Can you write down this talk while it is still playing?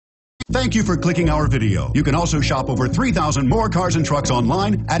Thank you for clicking our video. You can also shop over 3,000 more cars and trucks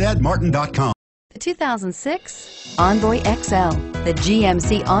online at edmartin.com. The 2006 Envoy XL. The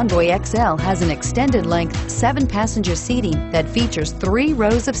GMC Envoy XL has an extended-length 7-passenger seating that features 3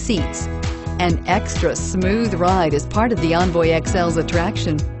 rows of seats. An extra smooth ride is part of the Envoy XL's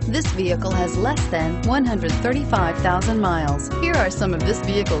attraction. This vehicle has less than 135,000 miles. Here are some of this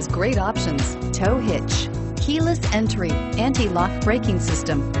vehicle's great options: tow hitch, keyless entry, anti-lock braking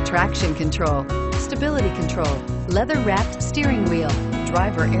system, traction control, stability control, leather-wrapped steering wheel,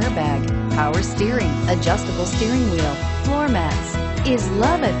 driver airbag, power steering, adjustable steering wheel, floor mats. Is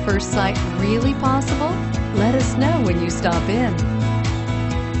love at first sight really possible? Let us know when you stop in.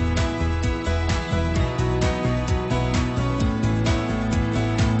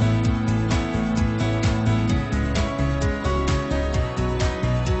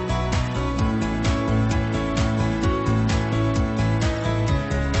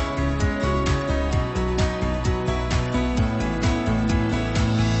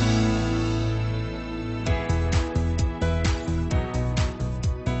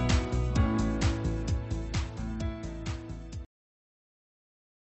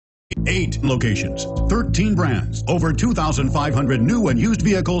 Eight locations, 13 brands, over 2,500 new and used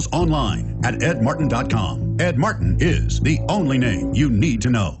vehicles online at edmartin.com. Ed Martin is the only name you need to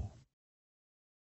know.